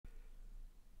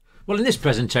Well, in this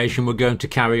presentation we're going to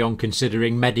carry on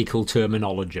considering medical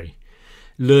terminology,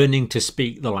 learning to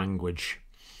speak the language.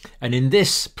 And in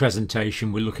this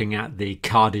presentation we're looking at the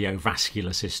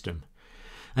cardiovascular system.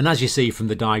 And as you see from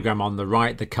the diagram on the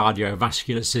right, the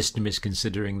cardiovascular system is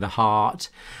considering the heart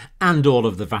and all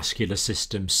of the vascular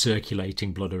systems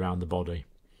circulating blood around the body.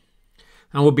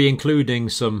 And we'll be including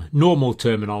some normal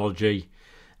terminology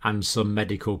and some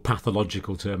medical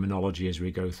pathological terminology as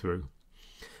we go through.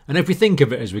 And if we think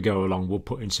of it as we go along, we'll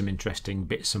put in some interesting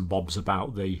bits and bobs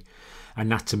about the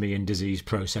anatomy and disease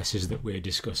processes that we're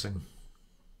discussing.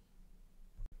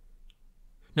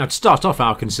 Now, to start off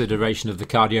our consideration of the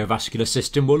cardiovascular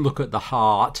system, we'll look at the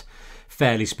heart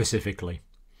fairly specifically.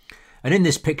 And in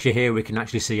this picture here we can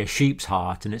actually see a sheep's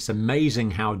heart, and it's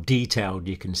amazing how detailed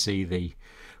you can see the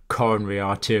coronary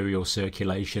arterial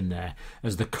circulation there,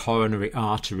 as the coronary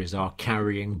arteries are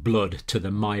carrying blood to the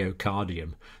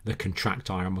myocardium, the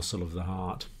contractile muscle of the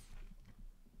heart.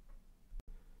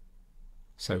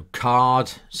 So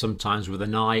card, sometimes with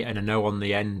an I and an O on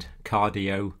the end,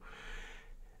 cardio,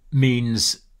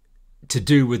 means to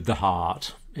do with the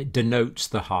heart. It denotes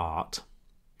the heart.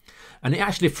 And it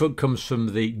actually comes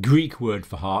from the Greek word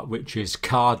for heart, which is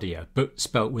cardia, but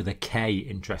spelt with a K,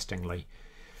 interestingly.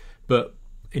 But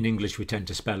in English we tend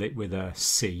to spell it with a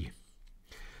C.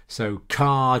 So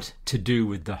card, to do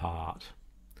with the heart.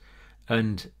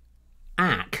 And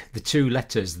ac, the two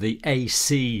letters, the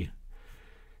AC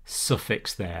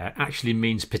suffix there, actually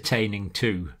means pertaining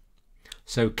to.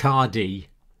 So cardi,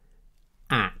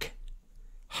 ac,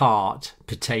 heart,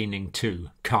 pertaining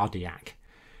to, cardiac.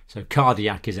 So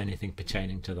cardiac is anything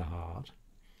pertaining to the heart.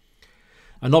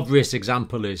 An obvious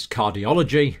example is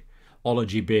cardiology,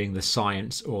 ology being the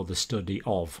science or the study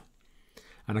of.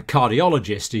 And a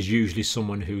cardiologist is usually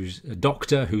someone who's a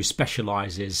doctor who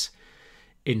specialises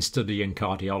in studying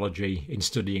cardiology, in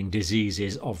studying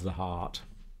diseases of the heart.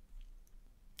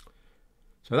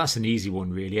 So that's an easy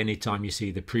one really. Anytime you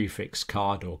see the prefix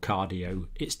card or cardio,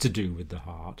 it's to do with the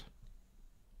heart.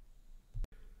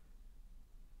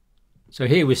 So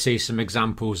here we see some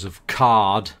examples of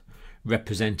card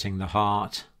representing the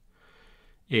heart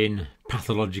in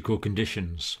pathological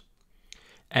conditions: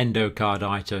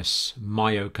 endocarditis,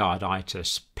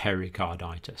 myocarditis,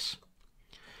 pericarditis.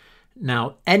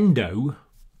 Now, endo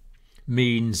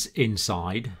means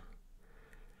inside,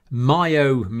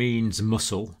 myo means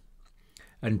muscle,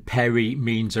 and peri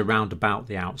means around about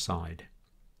the outside.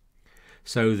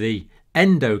 So the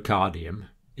endocardium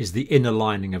is the inner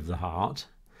lining of the heart,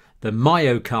 the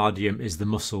myocardium is the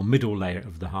muscle middle layer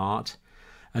of the heart,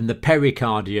 and the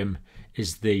pericardium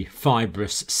is the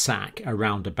fibrous sac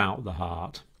around about the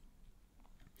heart.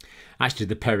 Actually,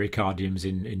 the pericardium's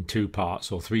in two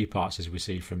parts or three parts, as we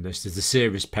see from this. There's the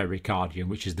serous pericardium,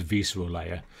 which is the visceral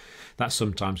layer. That's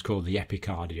sometimes called the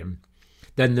epicardium.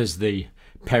 Then there's the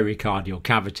pericardial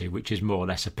cavity, which is more or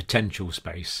less a potential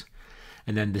space.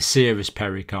 And then the serous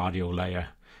pericardial layer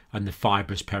and the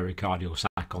fibrous pericardial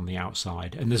sac on the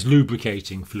outside. And there's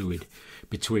lubricating fluid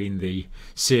between the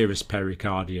serous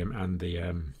pericardium and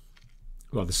the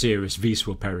serous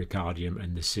visceral pericardium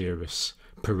and the serous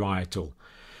parietal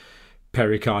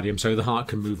pericardium, so the heart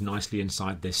can move nicely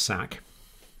inside this sac.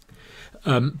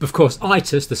 Of course,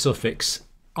 itis, the suffix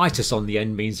itis on the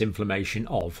end, means inflammation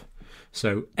of.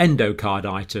 So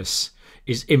endocarditis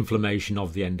is inflammation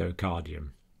of the endocardium,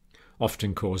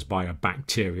 often caused by a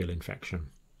bacterial infection.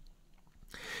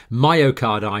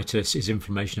 Myocarditis is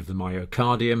inflammation of the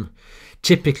myocardium.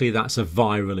 Typically that's a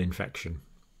viral infection.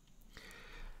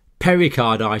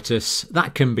 Pericarditis,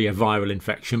 that can be a viral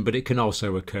infection, but it can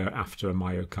also occur after a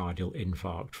myocardial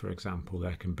infarct, for example.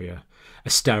 There can be a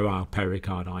sterile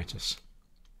pericarditis.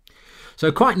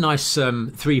 So quite nice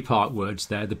three-part words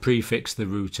there, the prefix, the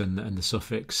root and the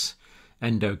suffix.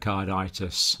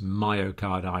 Endocarditis,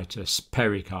 myocarditis,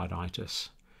 pericarditis.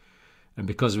 And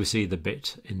because we see the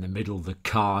bit in the middle, the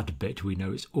card bit, we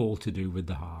know it's all to do with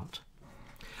the heart.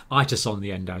 Itis on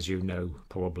the end, as you know,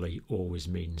 probably always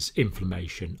means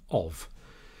inflammation of.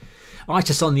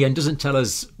 Itis on the end doesn't tell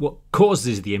us what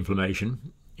causes the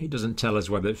inflammation. It doesn't tell us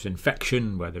whether it's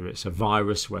infection, whether it's a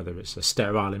virus, whether it's a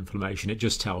sterile inflammation. It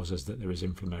just tells us that there is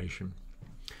inflammation.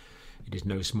 It is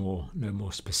no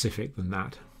more specific than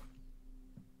that.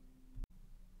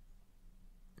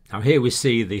 Now here we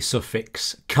see the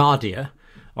suffix cardia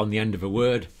on the end of a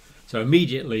word. So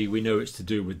immediately we know it's to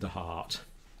do with the heart.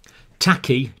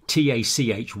 Tachy,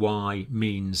 T-A-C-H-Y,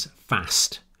 means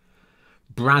fast.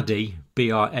 Brady,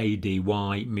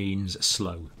 B-R-A-D-Y, means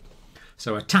slow.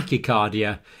 So a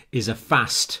tachycardia is a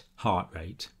fast heart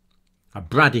rate. A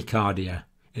bradycardia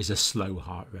is a slow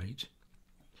heart rate.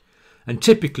 And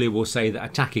typically we'll say that a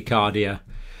tachycardia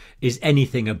is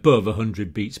anything above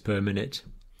 100 beats per minute,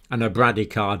 and a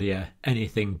bradycardia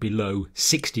anything below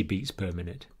 60 beats per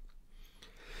minute.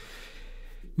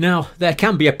 Now, there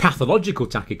can be a pathological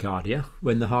tachycardia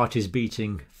when the heart is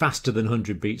beating faster than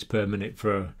 100 beats per minute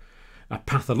for a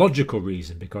pathological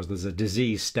reason, because there's a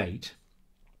disease state.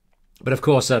 But of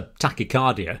course, a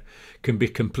tachycardia can be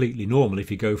completely normal. If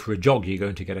you go for a jog, you're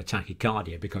going to get a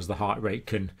tachycardia because the heart rate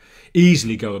can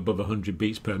easily go above 100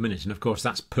 beats per minute. And of course,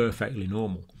 that's perfectly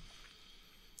normal.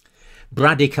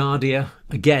 Bradycardia,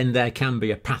 again, there can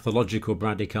be a pathological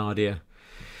bradycardia.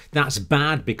 That's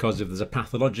bad because if there's a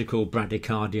pathological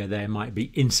bradycardia, there might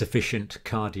be insufficient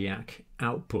cardiac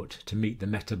output to meet the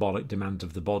metabolic demand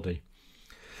of the body.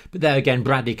 But there again,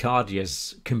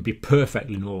 bradycardias can be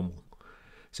perfectly normal.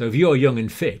 So if you're young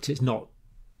and fit, it's not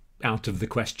out of the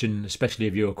question, especially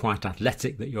if you're quite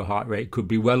athletic, that your heart rate could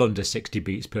be well under 60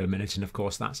 beats per minute. And of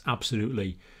course, that's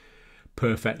absolutely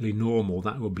perfectly normal.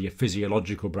 That would be a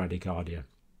physiological bradycardia.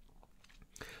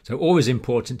 So always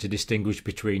important to distinguish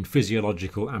between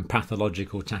physiological and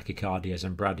pathological tachycardias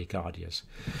and bradycardias.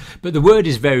 But the word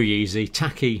is very easy.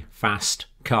 Tachy, fast,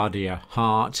 cardia,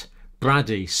 heart.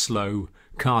 Brady, slow,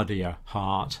 cardia,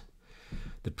 heart.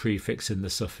 The prefix and the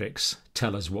suffix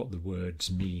tell us what the words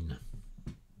mean.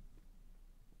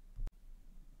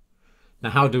 Now,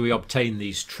 how do we obtain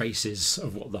these traces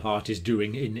of what the heart is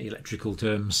doing in electrical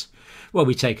terms? Well,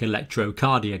 we take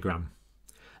electrocardiogram,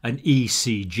 an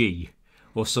ECG,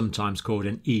 or sometimes called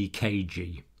an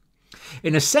EKG.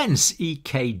 In a sense,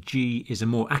 EKG is a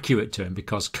more accurate term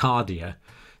because cardia,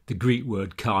 the Greek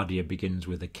word cardia, begins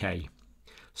with a K.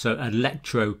 So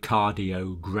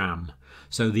electrocardiogram.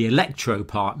 So the electro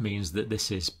part means that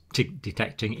this is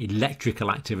detecting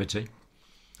electrical activity,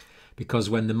 because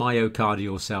when the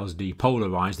myocardial cells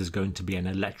depolarize, there's going to be an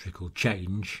electrical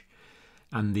change,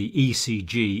 and the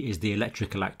ECG is the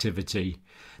electrical activity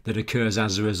that occurs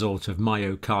as a result of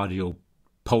myocardial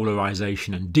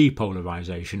polarization and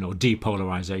depolarization, or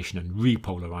depolarization and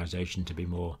repolarization to be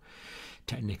more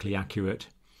technically accurate,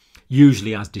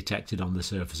 usually as detected on the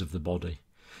surface of the body.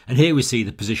 And here we see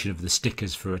the position of the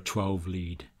stickers for a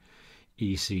 12-lead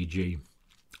ECG.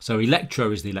 So electro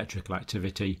is the electrical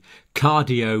activity,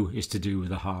 cardio is to do with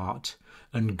the heart,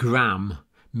 and gram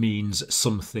means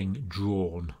something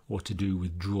drawn or to do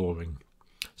with drawing.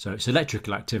 So it's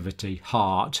electrical activity,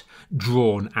 heart,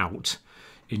 drawn out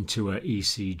into an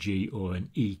ECG or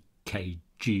an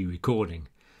EKG recording,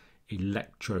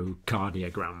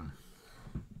 electrocardiogram.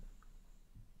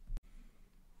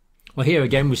 Well, here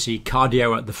again we see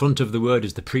cardio at the front of the word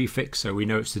as the prefix, so we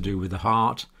know it's to do with the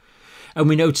heart. And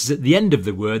we notice at the end of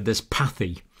the word there's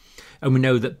pathy, and we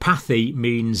know that pathy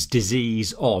means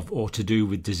disease of or to do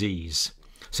with disease.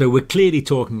 So we're clearly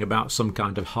talking about some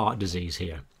kind of heart disease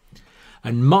here.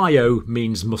 And myo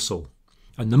means muscle,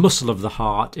 and the muscle of the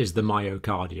heart is the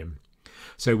myocardium.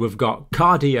 So we've got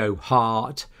cardio,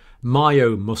 heart,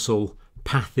 myo, muscle,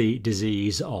 pathy,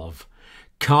 disease of.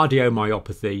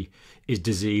 Cardiomyopathy is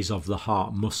disease of the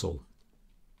heart muscle.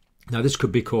 Now, this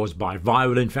could be caused by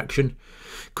viral infection,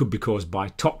 could be caused by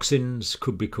toxins,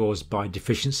 could be caused by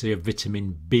deficiency of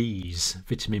vitamin Bs.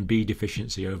 Vitamin B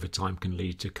deficiency over time can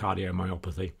lead to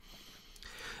cardiomyopathy.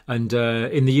 And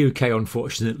in the UK,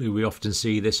 unfortunately, we often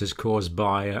see this as caused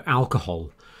by alcoholic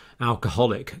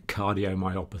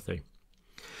cardiomyopathy.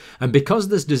 And because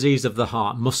there's disease of the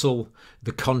heart muscle,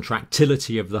 the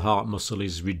contractility of the heart muscle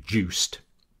is reduced.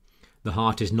 The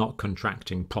heart is not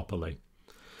contracting properly.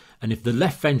 And if the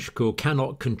left ventricle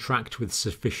cannot contract with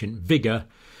sufficient vigour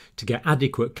to get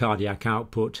adequate cardiac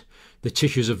output, the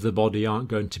tissues of the body aren't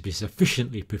going to be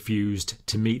sufficiently perfused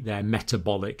to meet their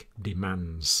metabolic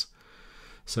demands.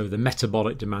 So the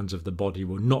metabolic demands of the body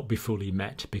will not be fully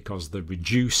met because the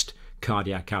reduced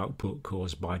cardiac output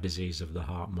caused by disease of the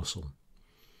heart muscle.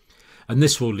 And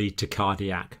this will lead to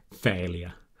cardiac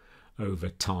failure. Over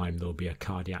time, there'll be a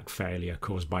cardiac failure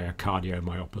caused by a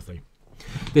cardiomyopathy.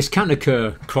 This can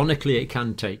occur chronically. It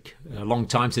can take a long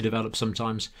time to develop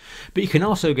sometimes, but you can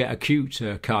also get acute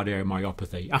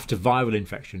cardiomyopathy. After viral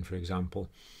infection, for example,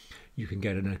 you can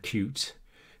get an acute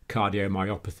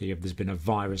cardiomyopathy if there's been a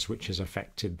virus which has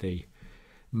affected the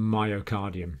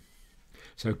myocardium.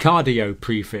 So cardio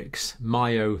prefix,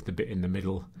 myo, the bit in the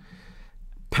middle,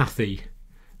 pathy,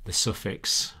 the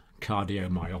suffix,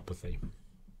 cardiomyopathy.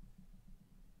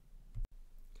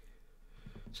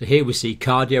 So here we see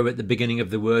cardio at the beginning of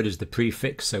the word as the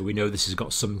prefix, so we know this has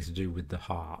got something to do with the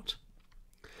heart.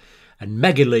 And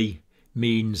megaly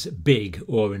means big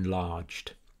or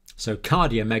enlarged. So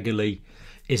cardiomegaly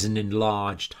is an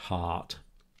enlarged heart.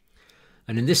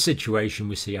 And in this situation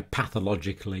we see a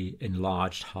pathologically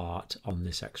enlarged heart on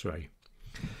this X-ray.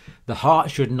 The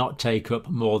heart should not take up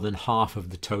more than half of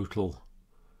the total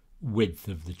width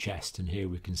of the chest, and here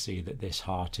we can see that this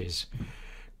heart is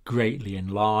greatly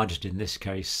enlarged, in this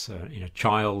case in a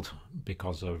child,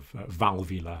 because of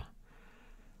valvular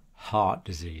heart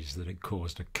disease that had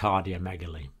caused a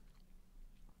cardiomegaly.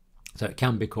 So it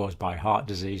can be caused by heart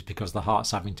disease because the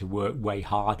heart's having to work way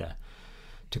harder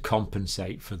to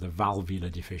compensate for the valvular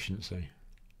deficiency.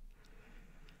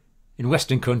 In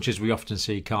Western countries, we often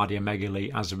see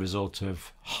cardiomegaly as a result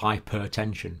of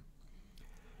hypertension.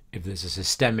 If there's a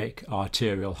systemic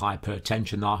arterial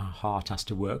hypertension, the heart has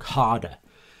to work harder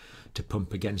to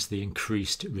pump against the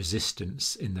increased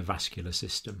resistance in the vascular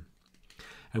system.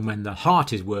 And when the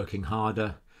heart is working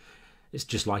harder, it's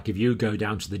just like if you go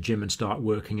down to the gym and start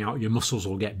working out, your muscles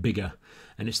will get bigger.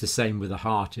 And it's the same with the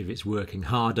heart. If it's working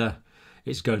harder,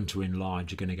 it's going to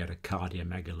enlarge. You're going to get a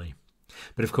cardiomegaly.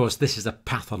 But of course, this is a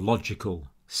pathological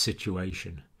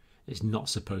situation. It's not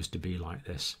supposed to be like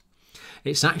this.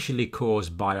 It's actually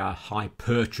caused by a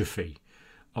hypertrophy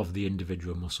of the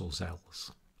individual muscle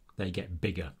cells. They get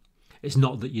bigger. It's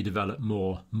not that you develop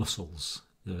more muscles.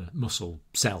 The muscle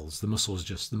cells, the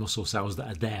muscle cells that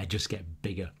are there just get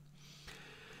bigger.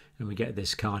 And we get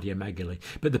this cardiomegaly.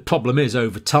 But the problem is,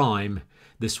 over time,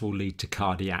 this will lead to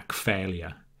cardiac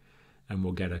failure. And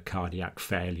we'll get a cardiac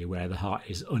failure where the heart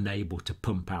is unable to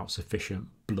pump out sufficient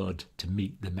blood to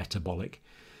meet the metabolic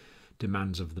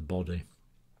demands of the body.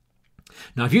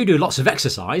 Now, if you do lots of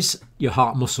exercise, your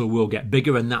heart muscle will get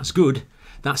bigger, and that's good.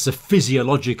 That's a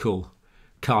physiological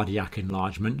cardiac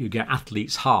enlargement. You get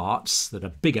athletes' hearts that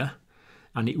are bigger,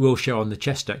 and it will show on the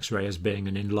chest x-ray as being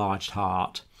an enlarged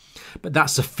heart. But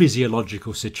that's a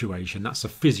physiological situation. That's a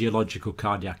physiological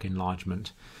cardiac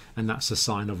enlargement. And that's a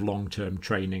sign of long-term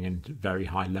training and very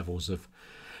high levels of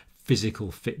physical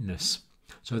fitness.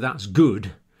 So that's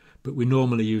good, but we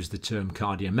normally use the term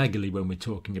cardiomegaly when we're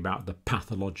talking about the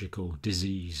pathological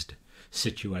diseased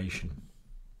situation.